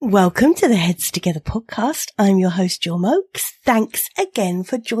Welcome to the Heads Together podcast. I'm your host, Jill Mokes. Thanks again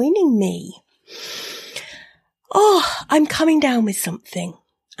for joining me. I'm coming down with something.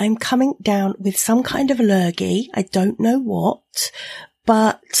 I'm coming down with some kind of allergy. I don't know what,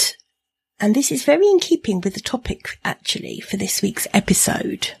 and this is very in keeping with the topic actually for this week's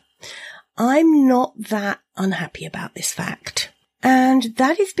episode. I'm not that unhappy about this fact. And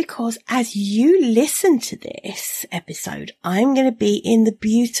that is because as you listen to this episode, I'm going to be in the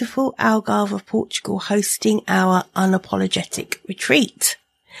beautiful Algarve of Portugal hosting our unapologetic retreat.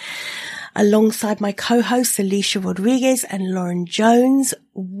 Alongside my co-hosts Alicia Rodriguez and Lauren Jones,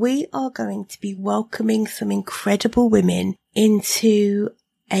 we are going to be welcoming some incredible women into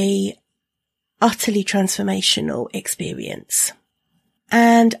a utterly transformational experience.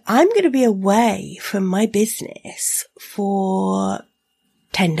 And I'm going to be away from my business for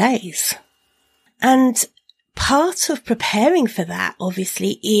 10 days. And part of preparing for that,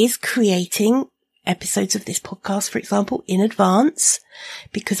 obviously, is creating episodes of this podcast, for example, in advance,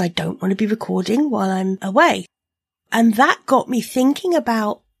 because I don't want to be recording while I'm away. And that got me thinking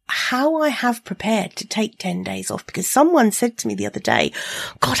about how I have prepared to take 10 days off, because someone said to me the other day,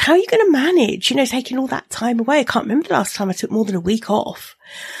 God, how are you going to manage, taking all that time away? I can't remember the last time I took more than a week off.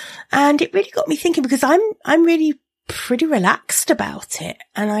 And it really got me thinking, because I'm really pretty relaxed about it.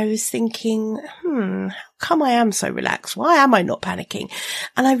 And I was thinking, how come I am so relaxed? Why am I not panicking?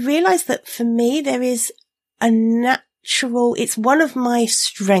 And I realized that for me, there is a natural, it's one of my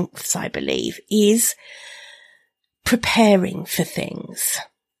strengths, I believe, is preparing for things.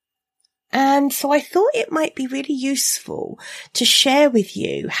 And so I thought it might be really useful to share with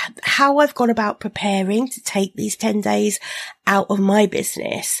you how I've gone about preparing to take these 10 days out of my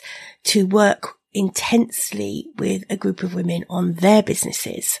business to work intensely with a group of women on their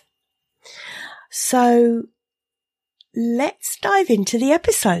businesses. So let's dive into the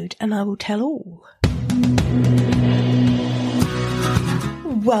episode and I will tell all.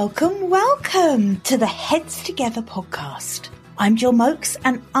 Welcome to the Heads Together podcast. I'm Jill Mokes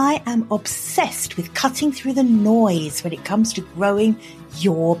and I am obsessed with cutting through the noise when it comes to growing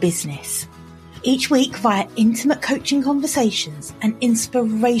your business. Each week, via intimate coaching conversations and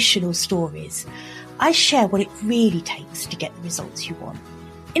inspirational stories, I share what it really takes to get the results you want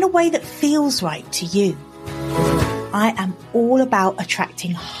in a way that feels right to you. I am all about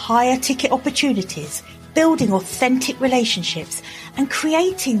attracting higher ticket opportunities, building authentic relationships, and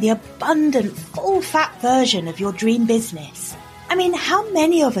creating the abundant, full-fat version of your dream business. I mean, how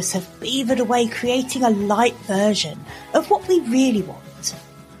many of us have beavered away creating a light version of what we really want?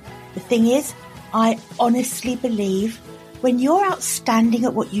 The thing is, I honestly believe when you're outstanding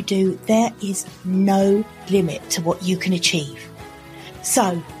at what you do, there is no limit to what you can achieve.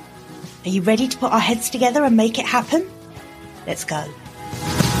 So, are you ready to put our heads together and make it happen? Let's go.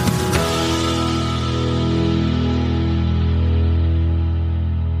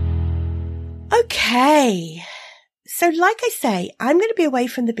 Okay. So like I say, I'm going to be away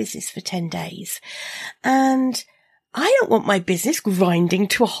from the business for 10 days and I don't want my business grinding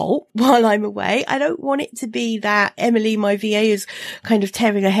to a halt while I'm away. I don't want it to be that Emily, my VA, is kind of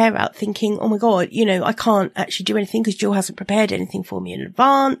tearing her hair out thinking, oh my God, I can't actually do anything because Jill hasn't prepared anything for me in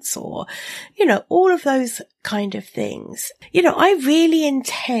advance or, all of those kind of things. I really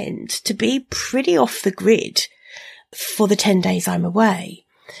intend to be pretty off the grid for the 10 days I'm away.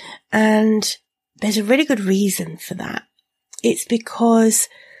 And there's a really good reason for that. It's because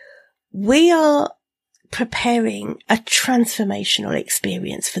we are preparing a transformational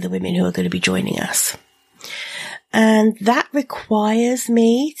experience for the women who are going to be joining us. And that requires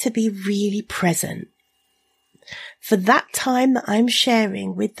me to be really present for that time that I'm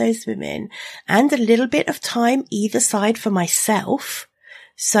sharing with those women and a little bit of time either side for myself.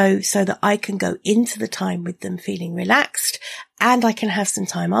 So that I can go into the time with them feeling relaxed and I can have some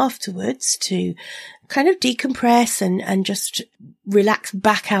time afterwards to kind of decompress and just relax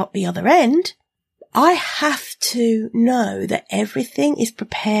back out the other end. I have to know that everything is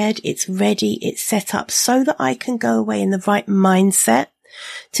prepared, it's ready, it's set up so that I can go away in the right mindset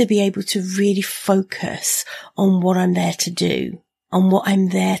to be able to really focus on what I'm there to do, on what I'm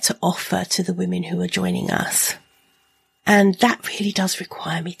there to offer to the women who are joining us. And that really does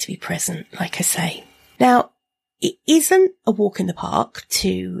require me to be present, like I say. Now, it isn't a walk in the park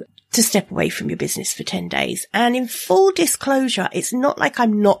to step away from your business for 10 days. And in full disclosure, it's not like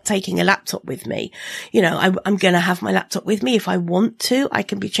I'm not taking a laptop with me. I'm going to have my laptop with me if I want to. I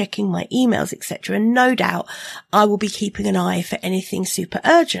can be checking my emails, etc. And no doubt I will be keeping an eye for anything super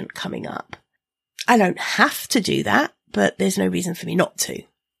urgent coming up. I don't have to do that, but there's no reason for me not to.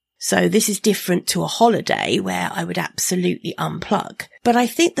 So this is different to a holiday where I would absolutely unplug. But I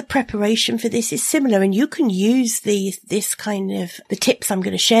think the preparation for this is similar, and you can use the tips I'm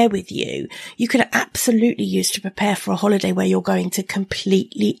going to share with you. You can absolutely use to prepare for a holiday where you're going to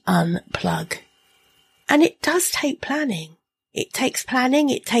completely unplug. And it does take planning. It takes planning.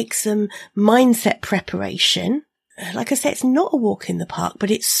 It takes some mindset preparation. Like I said, it's not a walk in the park,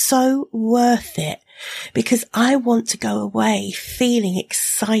 but it's so worth it because I want to go away feeling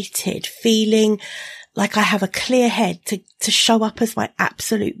excited, feeling like I have a clear head to show up as my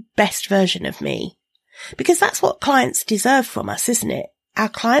absolute best version of me. Because that's what clients deserve from us, isn't it? Our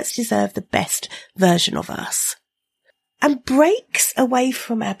clients deserve the best version of us. And breaks away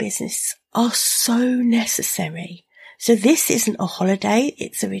from our business are so necessary. So this isn't a holiday,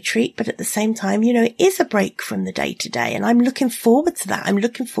 it's a retreat, but at the same time, it is a break from the day to day. And I'm looking forward to that. I'm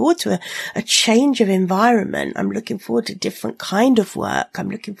looking forward to a change of environment. I'm looking forward to different kind of work. I'm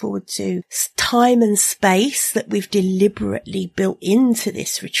looking forward to time and space that we've deliberately built into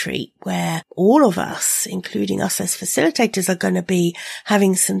this retreat where all of us, including us as facilitators, are going to be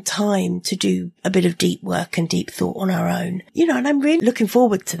having some time to do a bit of deep work and deep thought on our own. And I'm really looking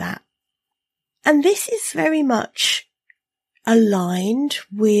forward to that. And this is very much aligned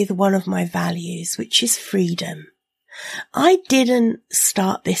with one of my values, which is freedom. I didn't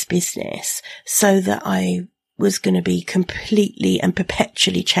start this business so that I was going to be completely and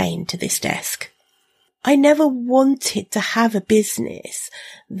perpetually chained to this desk. I never wanted to have a business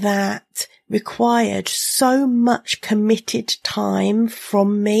that required so much committed time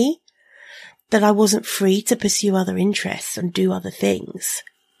from me that I wasn't free to pursue other interests and do other things.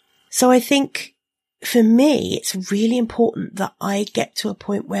 So I think for me, it's really important that I get to a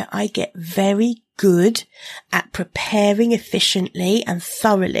point where I get very good at preparing efficiently and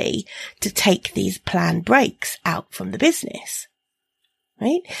thoroughly to take these planned breaks out from the business.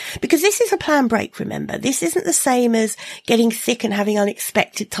 Right? Because this is a planned break, remember. This isn't the same as getting sick and having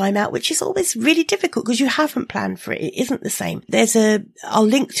unexpected time out, which is always really difficult because you haven't planned for it. It isn't the same. I'll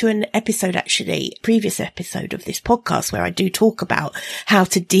link to an episode, actually, previous episode of this podcast where I do talk about how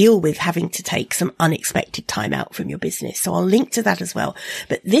to deal with having to take some unexpected time out from your business. So I'll link to that as well.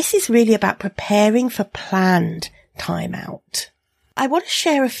 But this is really about preparing for planned time out. I want to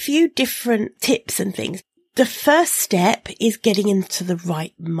share a few different tips and things. The first step is getting into the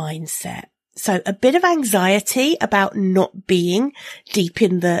right mindset. So a bit of anxiety about not being deep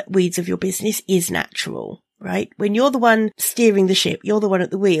in the weeds of your business is natural, right? When you're the one steering the ship, you're the one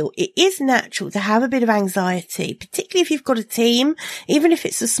at the wheel. It is natural to have a bit of anxiety, particularly if you've got a team. Even if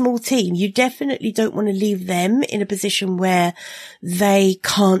it's a small team, you definitely don't want to leave them in a position where they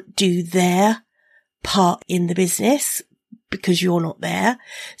can't do their part in the business because you're not there.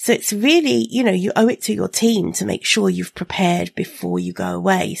 So it's really, you owe it to your team to make sure you've prepared before you go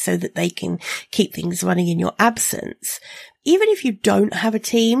away so that they can keep things running in your absence. Even if you don't have a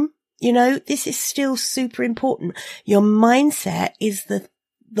team, this is still super important. Your mindset is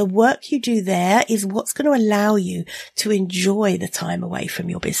the work you do there is what's going to allow you to enjoy the time away from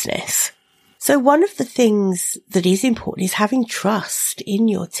your business. So one of the things that is important is having trust in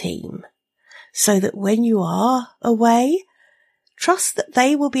your team so that when you are away, trust that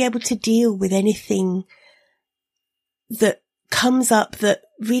they will be able to deal with anything that comes up that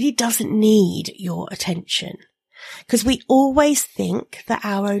really doesn't need your attention. Because we always think that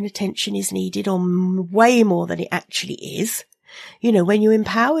our own attention is needed on way more than it actually is. When you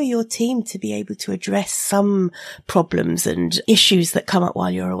empower your team to be able to address some problems and issues that come up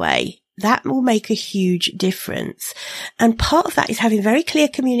while you're away, that will make a huge difference. And part of that is having very clear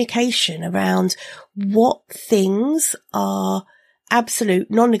communication around what things are absolute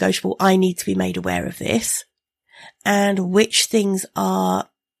non-negotiable. I need to be made aware of this, and which things are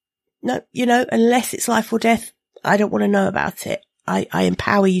no, unless it's life or death, I don't want to know about it. I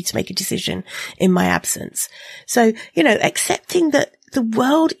empower you to make a decision in my absence. So, accepting that the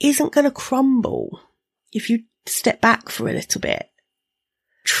world isn't going to crumble if you step back for a little bit.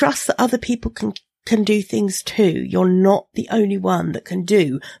 Trust that other people can do things too. You're not the only one that can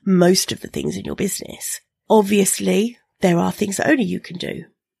do most of the things in your business. Obviously, there are things that only you can do.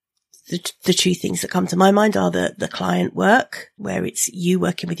 The two things that come to my mind are the client work, where it's you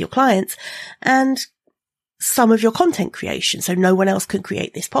working with your clients, and some of your content creation. So no one else can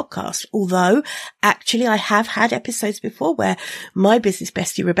create this podcast. Although actually I have had episodes before where my business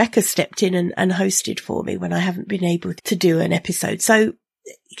bestie Rebecca stepped in and hosted for me when I haven't been able to do an episode. So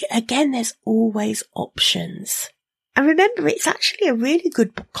again, there's always options. And remember, it's actually a really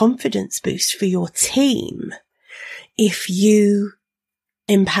good confidence boost for your team if you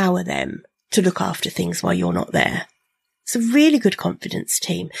empower them to look after things while you're not there. It's a really good confidence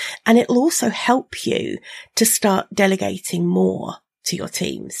team, and it'll also help you to start delegating more to your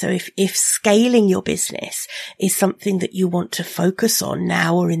team. So if scaling your business is something that you want to focus on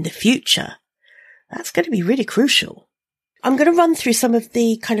now or in the future, that's going to be really crucial. I'm going to run through some of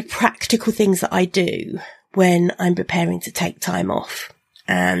the kind of practical things that I do when I'm preparing to take time off.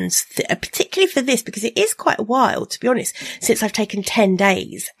 And particularly for this, because it is quite a while, to be honest, since I've taken 10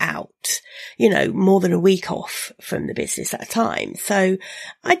 days out, more than a week off from the business at a time. So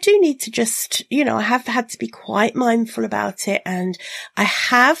I do need to just, I have had to be quite mindful about it. And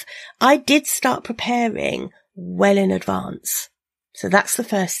I did start preparing well in advance. So that's the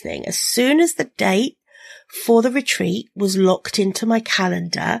first thing. As soon as the date for the retreat was locked into my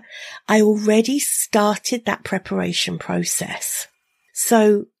calendar, I already started that preparation process.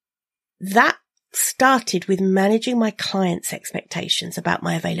 So that started with managing my clients' expectations about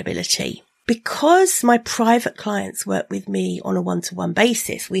my availability. Because my private clients work with me on a one-to-one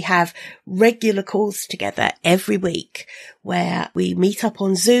basis, we have regular calls together every week where we meet up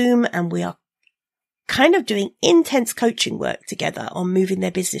on Zoom and we are kind of doing intense coaching work together on moving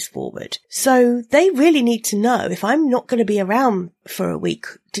their business forward. So they really need to know if I'm not going to be around for a week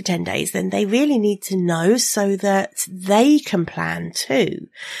to 10 days, then they really need to know so that they can plan too.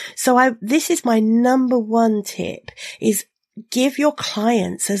 So this is my number one tip, is give your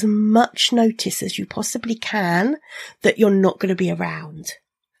clients as much notice as you possibly can that you're not going to be around.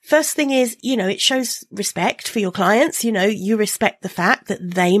 First thing is, it shows respect for your clients. You respect the fact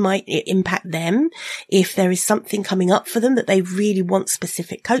that they might impact them if there is something coming up for them that they really want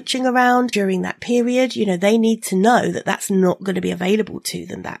specific coaching around during that period. They need to know that that's not going to be available to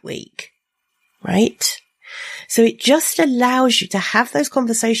them that week, right? So it just allows you to have those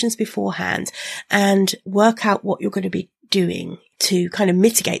conversations beforehand and work out what you're going to be doing to kind of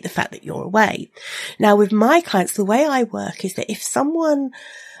mitigate the fact that you're away. Now, with my clients, the way I work is that if someone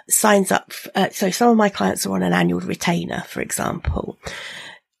signs up, so some of my clients are on an annual retainer, for example,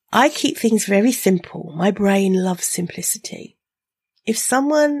 I keep things very simple. My brain loves simplicity. If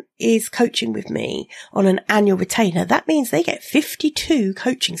someone is coaching with me on an annual retainer, that means they get 52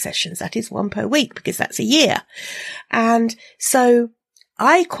 coaching sessions. That is one per week, because that's a year. And so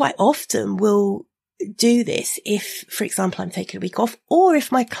I quite often will do this if, for example, I'm taking a week off, or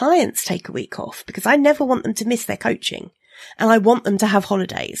if my clients take a week off, because I never want them to miss their coaching and I want them to have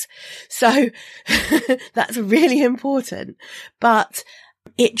holidays. So that's really important. But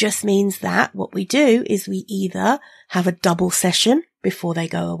it just means that what we do is we either have a double session before they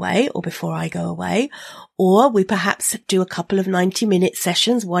go away or before I go away, or we perhaps do a couple of 90-minute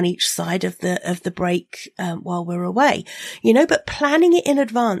sessions, one each side of the break, while we're away, but planning it in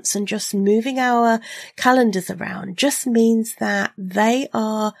advance and just moving our calendars around just means that they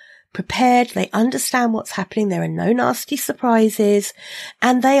are prepared. They understand what's happening. There are no nasty surprises,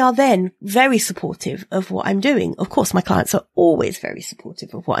 and they are then very supportive of what I'm doing. Of course, my clients are always very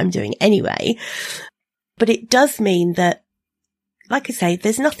supportive of what I'm doing anyway, but it does mean that, like I say,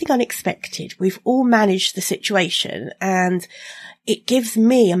 there's nothing unexpected. We've all managed the situation, and it gives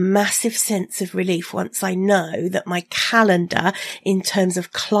me a massive sense of relief once I know that my calendar in terms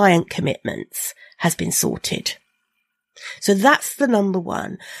of client commitments has been sorted. So that's the number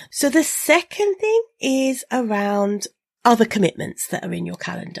one. So the second thing is around other commitments that are in your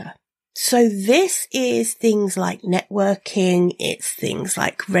calendar. So this is things like networking. It's things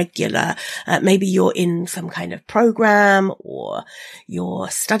like regular, maybe you're in some kind of program or you're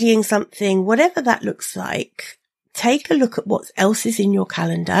studying something, whatever that looks like. Take a look at what else is in your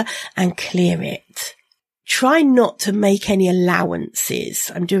calendar and clear it. Try not to make any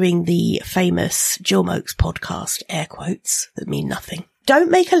allowances. I'm doing the famous Jill Mokes podcast, air quotes, that mean nothing.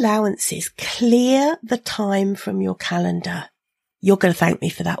 Don't make allowances. Clear the time from your calendar. You're going to thank me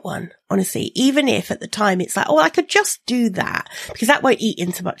for that one. Honestly, even if at the time it's like, oh, I could just do that because that won't eat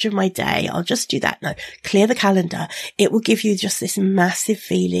into much of my day. I'll just do that. No, clear the calendar. It will give you just this massive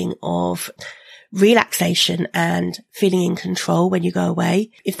feeling of relaxation and feeling in control when you go away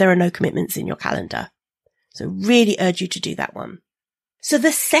if there are no commitments in your calendar. So really urge you to do that one. So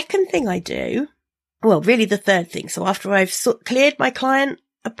the second thing I do, well, really the third thing. So after I've cleared my client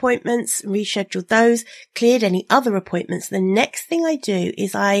appointments, rescheduled those, cleared any other appointments, the next thing I do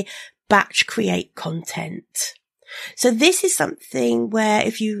is I batch create content. So this is something where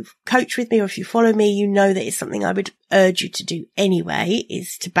if you coach with me or if you follow me, you know that it's something I would urge you to do anyway,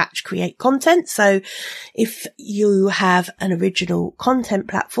 is to batch create content. So if you have an original content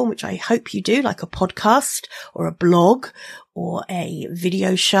platform, which I hope you do, like a podcast or a blog or a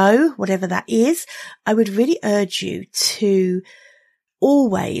video show, whatever that is, I would really urge you to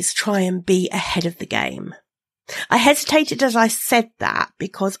always try and be ahead of the game. I hesitated as I said that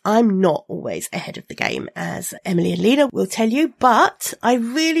because I'm not always ahead of the game, as Emily and Lena will tell you, but I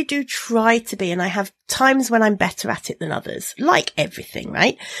really do try to be, and I have times when I'm better at it than others, like everything,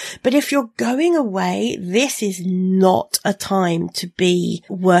 right? But if you're going away, this is not a time to be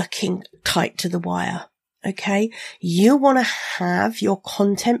working tight to the wire, okay? You want to have your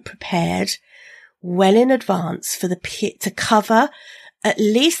content prepared well in advance for to cover at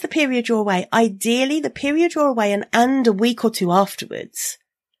least the period you're away, ideally the period you're away and a week or two afterwards.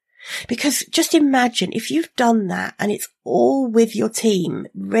 Because just imagine if you've done that and it's all with your team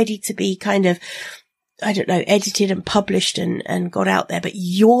ready to be kind of, I don't know, edited and published and got out there, but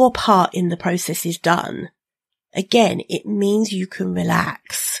your part in the process is done. Again, it means you can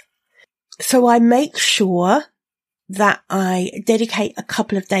relax. So I make sure that I dedicate a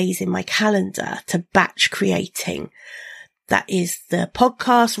couple of days in my calendar to batch creating. That is the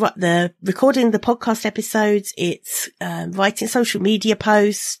podcast, the recording the podcast episodes. It's writing social media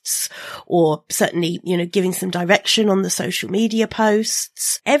posts, or certainly, giving some direction on the social media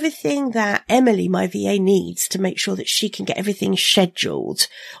posts. Everything that Emily, my VA, needs to make sure that she can get everything scheduled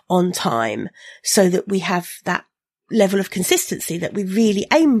on time so that we have that level of consistency that we really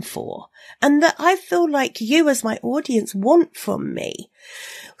aim for, and that I feel like you as my audience want from me.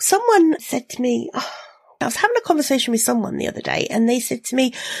 Someone said to me, I was having a conversation with someone the other day, and they said to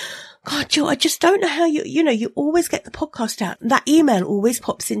me, God, Jill, I just don't know how you always get the podcast out. That email always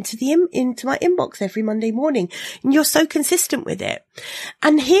pops into my inbox every Monday morning, and you're so consistent with it.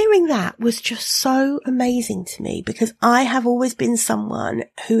 And hearing that was just so amazing to me, because I have always been someone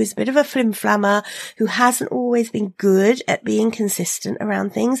who is a bit of a flim-flammer, who hasn't always been good at being consistent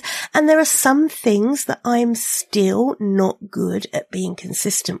around things. And there are some things that I'm still not good at being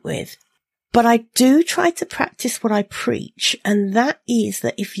consistent with. But I do try to practice what I preach, and that is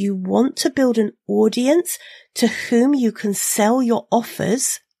that if you want to build an audience to whom you can sell your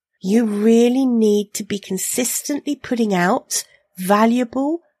offers, you really need to be consistently putting out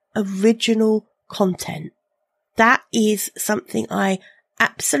valuable, original content. That is something I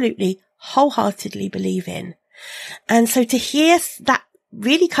absolutely wholeheartedly believe in. And so to hear that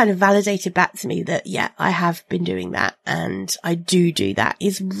really kind of validated back to me that, yeah, I have been doing that, and I do that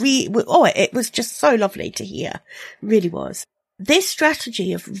is really, it was just so lovely to hear. It really was. This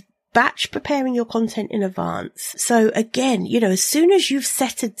strategy of batch preparing your content in advance. So again, as soon as you've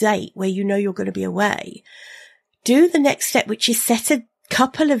set a date where you're going to be away, do the next step, which is set a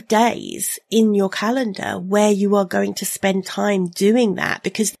couple of days in your calendar where you are going to spend time doing that,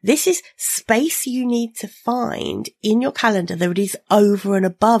 because this is space you need to find in your calendar that is over and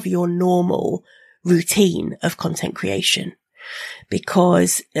above your normal routine of content creation.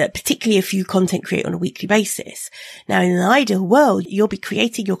 Because particularly if you content create on a weekly basis. Now, in an ideal world, you'll be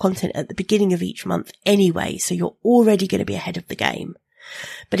creating your content at the beginning of each month anyway, so you're already going to be ahead of the game.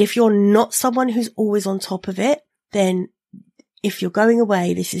 But if you're not someone who's always on top of it, then if you're going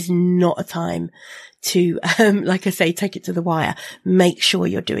away, this is not a time to, like I say, take it to the wire. Make sure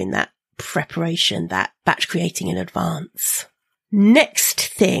you're doing that preparation, that batch creating in advance. Next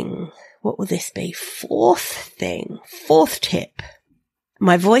thing, what will this be? Fourth tip.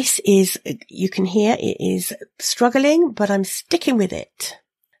 My voice is, you can hear it is struggling, but I'm sticking with it.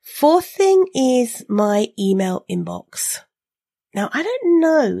 Fourth thing is my email inbox. Now, I don't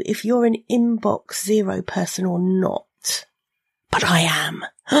know if you're an inbox zero person or not, but I am.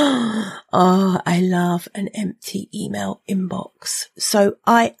 Oh, I love an empty email inbox. So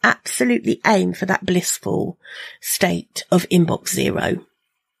I absolutely aim for that blissful state of inbox zero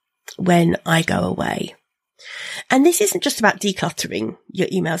when I go away. And this isn't just about decluttering your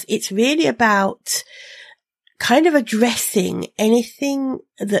emails. It's really about kind of addressing anything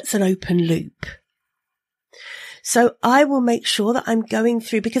that's an open loop. So I will make sure that I'm going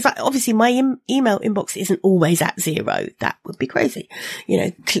through, because obviously my email inbox isn't always at zero. That would be crazy.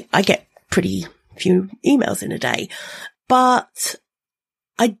 I get pretty few emails in a day, but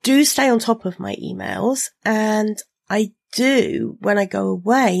I do stay on top of my emails, and I do, when I go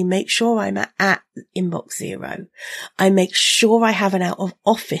away, make sure I'm at inbox zero. I make sure I have an out of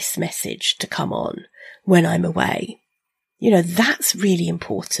office message to come on when I'm away. That's really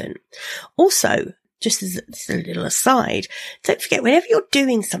important. Also, just as a little aside, don't forget, whenever you're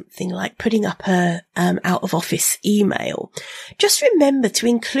doing something like putting up a out of office email, just remember to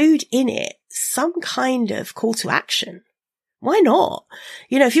include in it some kind of call to action. Why not?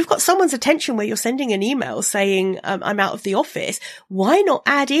 If you've got someone's attention where you're sending an email saying, I'm out of the office, why not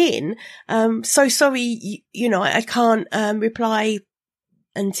add in, so sorry, I can't reply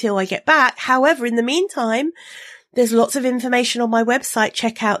until I get back. However, in the meantime, there's lots of information on my website.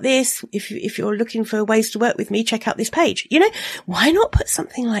 Check out this. If you're looking for ways to work with me, check out this page. Why not put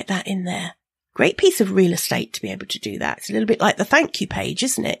something like that in there? Great piece of real estate to be able to do that. It's a little bit like the thank you page,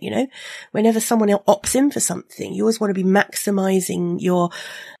 isn't it? Whenever someone opts in for something, you always want to be maximizing your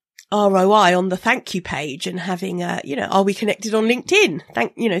ROI on the thank you page and having are we connected on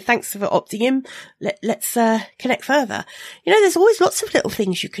LinkedIn? Thanks for opting in. Let's connect further. There's always lots of little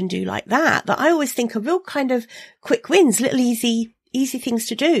things you can do like that I always think are real kind of quick wins, little easy things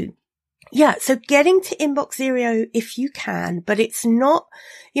to do. Yeah, so getting to inbox zero if you can, but it's not,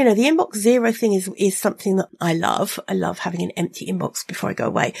 the inbox zero thing is something that I love. I love having an empty inbox before I go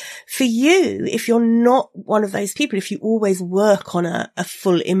away. For you, if you're not one of those people, if you always work on a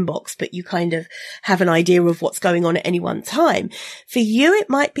full inbox, but you kind of have an idea of what's going on at any one time, for you, it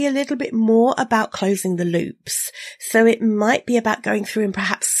might be a little bit more about closing the loops. So it might be about going through and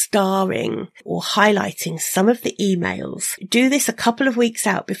perhaps starring or highlighting some of the emails. Do this a couple of weeks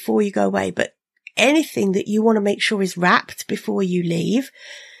out before you go away. But anything that you want to make sure is wrapped before you leave,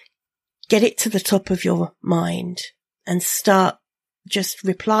 get it to the top of your mind and start just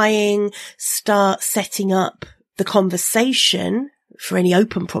replying, start setting up the conversation for any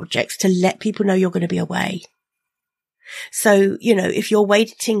open projects to let people know you're going to be away. So, if you're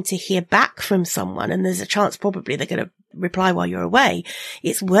waiting to hear back from someone and there's a chance probably they're going to reply while you're away,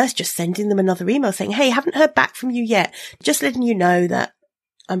 it's worth just sending them another email saying, hey, haven't heard back from you yet. Just letting you know that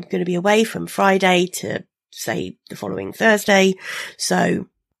I'm going to be away from Friday to, say, the following Thursday. So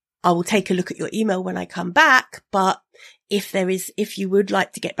I will take a look at your email when I come back. But if you would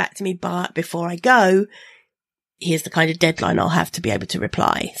like to get back to me before I go, here's the kind of deadline I'll have to be able to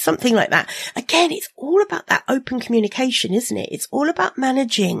reply. Something like that. Again, it's all about that open communication, isn't it? It's all about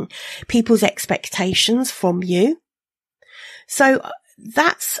managing people's expectations from you. So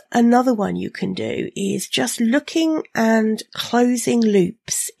that's another one you can do, is just looking and closing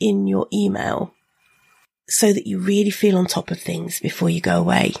loops in your email so that you really feel on top of things before you go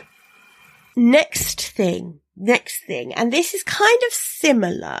away. Next thing, and this is kind of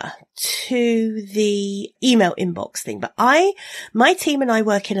similar to the email inbox thing, but my team and I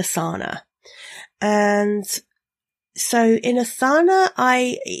work in Asana. And so in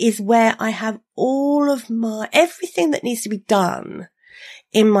Asana, is where I have all of everything that needs to be done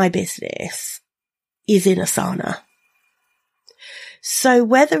in my business is in Asana. So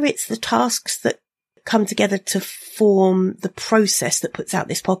whether it's the tasks that come together to form the process that puts out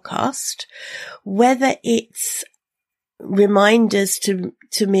this podcast, whether it's reminders to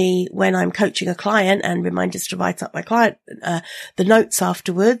me when I'm coaching a client and reminders to write up my client, the notes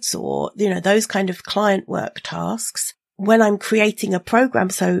afterwards, or, those kind of client work tasks, when I'm creating a program.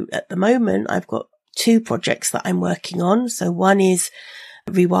 So at the moment, I've got 2 projects that I'm working on. So one is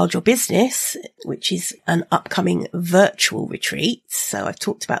Rewild Your Business, which is an upcoming virtual retreat. So I've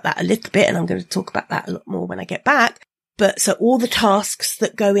talked about that a little bit, and I'm going to talk about that a lot more when I get back. But so all the tasks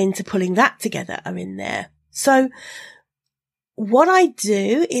that go into pulling that together are in there. So what I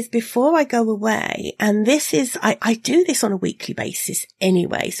do is before I go away, and this is, I do this on a weekly basis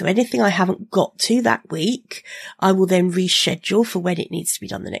anyway. So anything I haven't got to that week, I will then reschedule for when it needs to be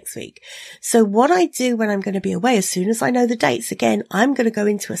done the next week. So what I do when I'm going to be away, as soon as I know the dates, again, I'm going to go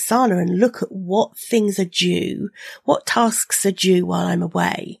into Asana and look at what things are due, what tasks are due while I'm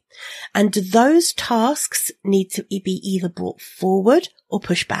away. And do those tasks need to be either brought forward or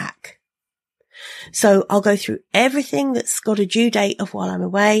pushed back? So I'll go through everything that's got a due date of while I'm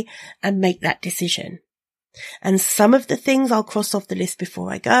away and make that decision. And some of the things I'll cross off the list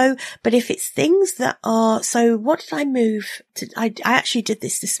before I go. But if it's things that are, so what did I move to? I actually did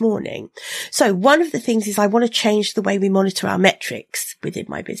this morning. So one of the things is I want to change the way we monitor our metrics within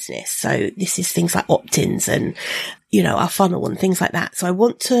my business. So this is things like opt-ins and, our funnel and things like that. So I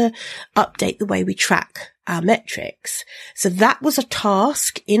want to update the way we track our metrics. So that was a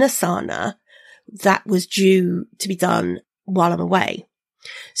task in Asana that was due to be done while I'm away.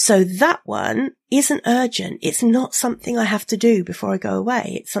 So that one isn't urgent. It's not something I have to do before I go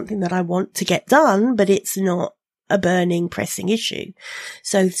away. It's something that I want to get done, but it's not a burning, pressing issue.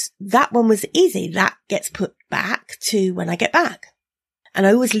 So that one was easy. That gets put back to when I get back. And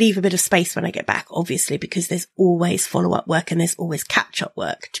I always leave a bit of space when I get back, obviously, because there's always follow-up work and there's always catch-up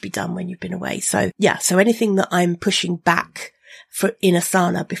work to be done when you've been away. So yeah, so anything that I'm pushing back for in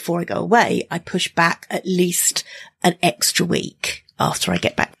Asana before I go away, I push back at least an extra week after I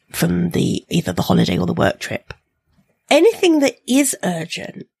get back from either the holiday or the work trip. Anything that is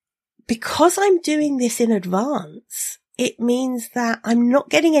urgent, because I'm doing this in advance, it means that I'm not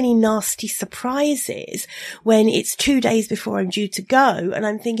getting any nasty surprises when it's 2 days before I'm due to go. And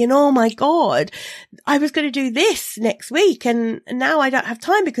I'm thinking, oh my God, I was going to do this next week. And now I don't have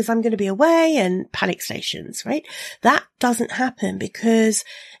time because I'm going to be away, and panic stations, right? That doesn't happen because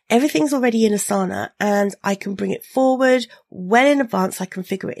everything's already in Asana and I can bring it forward well in advance. I can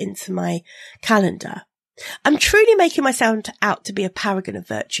figure it into my calendar. I'm truly making myself out to be a paragon of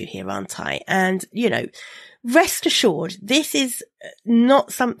virtue here, aren't I? And, rest assured, this is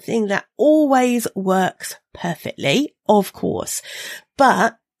not something that always works perfectly, of course,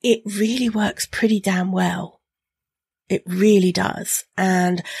 but it really works pretty damn well. It really does.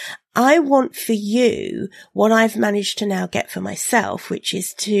 And I want for you what I've managed to now get for myself, which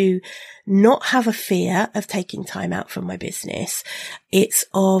is to not have a fear of taking time out from my business. It's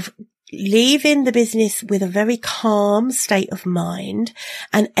of leaving the business with a very calm state of mind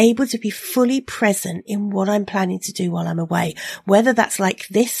and able to be fully present in what I'm planning to do while I'm away. Whether that's like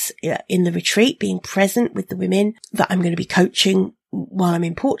this in the retreat, being present with the women that I'm going to be coaching while I'm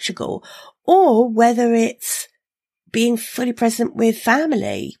in Portugal, or whether it's being fully present with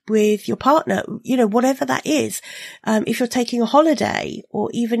family, with your partner, whatever that is. If you're taking a holiday, or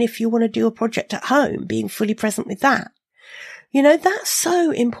even if you want to do a project at home, being fully present with that. That's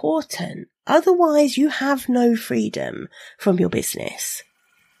so important. Otherwise, you have no freedom from your business.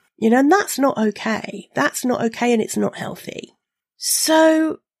 And that's not okay. That's not okay, and it's not healthy.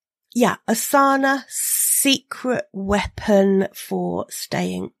 So, yeah, Asana, secret weapon for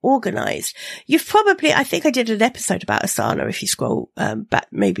staying organized. I think I did an episode about Asana. If you scroll back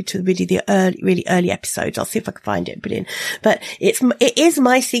maybe to really the really early episodes, I'll see if I can find it and put it in. But it is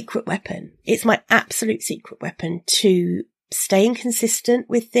my secret weapon. It's my absolute secret weapon to staying consistent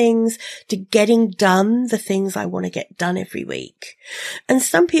with things, to getting done the things I want to get done every week. And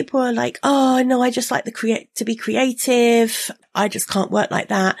some people are like, oh no, I just like to be creative. I just can't work like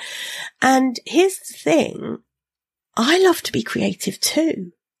that. And here's the thing. I love to be creative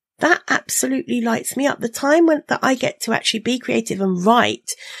too. That absolutely lights me up. The time that I get to actually be creative and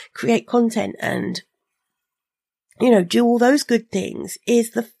write, create content and, do all those good things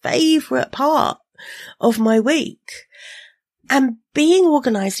is the favorite part of my week. And being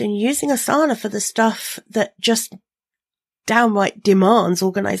organized and using Asana for the stuff that just downright demands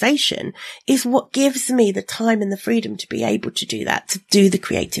organization is what gives me the time and the freedom to be able to do that, to do the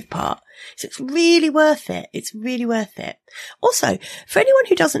creative part. So it's really worth it. It's really worth it. Also, for anyone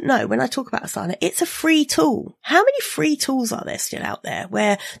who doesn't know, when I talk about Asana, it's a free tool. How many free tools are there still out there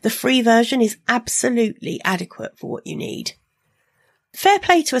where the free version is absolutely adequate for what you need? Fair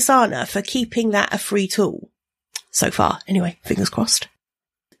play to Asana for keeping that a free tool. So far, anyway, fingers crossed.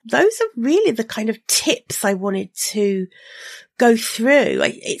 Those are really the kind of tips I wanted to go through.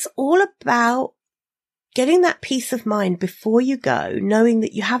 It's all about getting that peace of mind before you go, knowing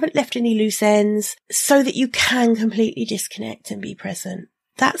that you haven't left any loose ends so that you can completely disconnect and be present.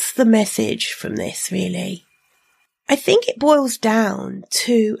 That's the message from this, really. I think it boils down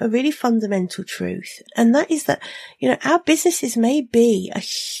to a really fundamental truth, and that is that, our businesses may be a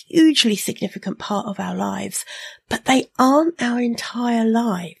hugely significant part of our lives, but they aren't our entire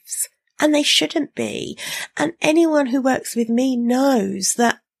lives, and they shouldn't be. And anyone who works with me knows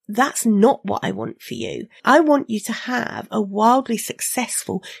that that's not what I want for you. I want you to have a wildly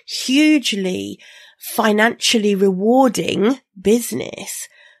successful, hugely financially rewarding business,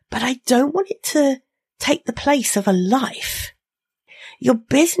 but I don't want it to take the place of a life. Your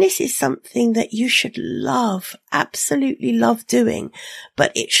business is something that you should love, absolutely love doing,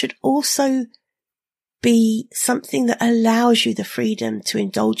 but it should also be something that allows you the freedom to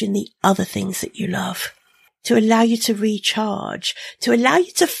indulge in the other things that you love, to allow you to recharge, to allow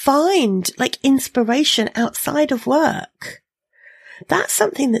you to find inspiration outside of work. That's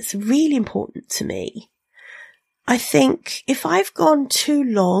something that's really important to me. I think if I've gone too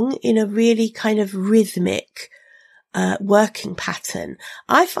long in a really kind of rhythmic working pattern,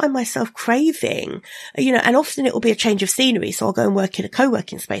 I find myself craving, and often it will be a change of scenery. So I'll go and work in a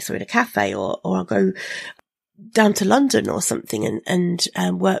co-working space or in a cafe, or I'll go down to London or something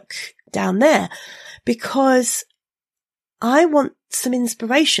and work down there, because I want some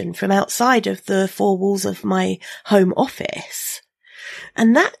inspiration from outside of the four walls of my home office.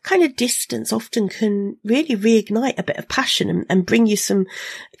 And that kind of distance often can really reignite a bit of passion and bring you some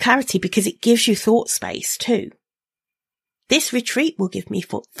clarity, because it gives you thought space too. This retreat will give me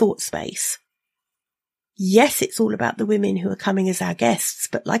thought space. Yes, it's all about the women who are coming as our guests,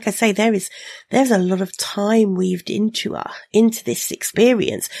 but like I say, there's a lot of time weaved into this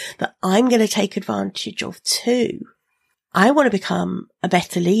experience that I'm going to take advantage of too. I want to become a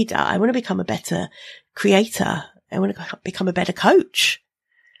better leader. I want to become a better creator I want to become a better coach.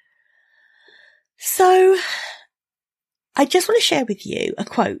 So I just want to share with you a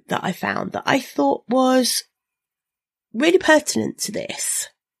quote that I found that I thought was really pertinent to this.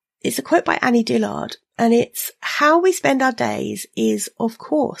 It's a quote by Annie Dillard, and it's, how we spend our days is, of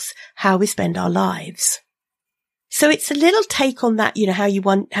course, how we spend our lives. So it's a little take on that, how you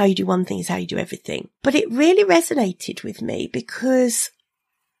do one thing is how you do everything. But it really resonated with me because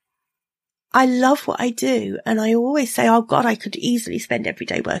I love what I do. And I always say, oh God, I could easily spend every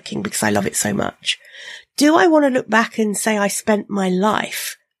day working because I love it so much. Do I want to look back and say I spent my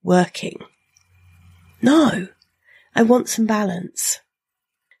life working? No, I want some balance.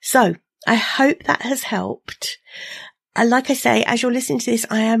 So I hope that has helped. And like I say, as you're listening to this,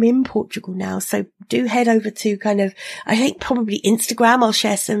 I am in Portugal now. So do head over to I think probably Instagram. I'll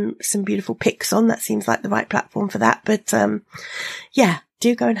share some beautiful pics on. That seems like the right platform for that. But, yeah,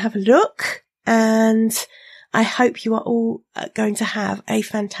 do go and have a look. And I hope you are all going to have a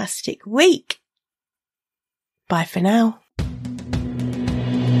fantastic week. Bye for now.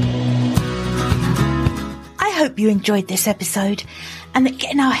 I hope you enjoyed this episode and that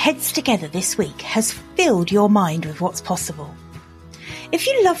getting our heads together this week has filled your mind with what's possible. If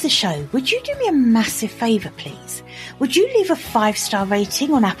you love the show, would you do me a massive favour, please? Would you leave a 5-star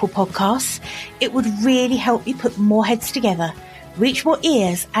rating on Apple Podcasts? It would really help me put more heads together, reach more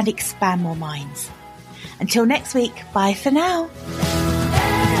ears and expand more minds. Until next week, bye for now.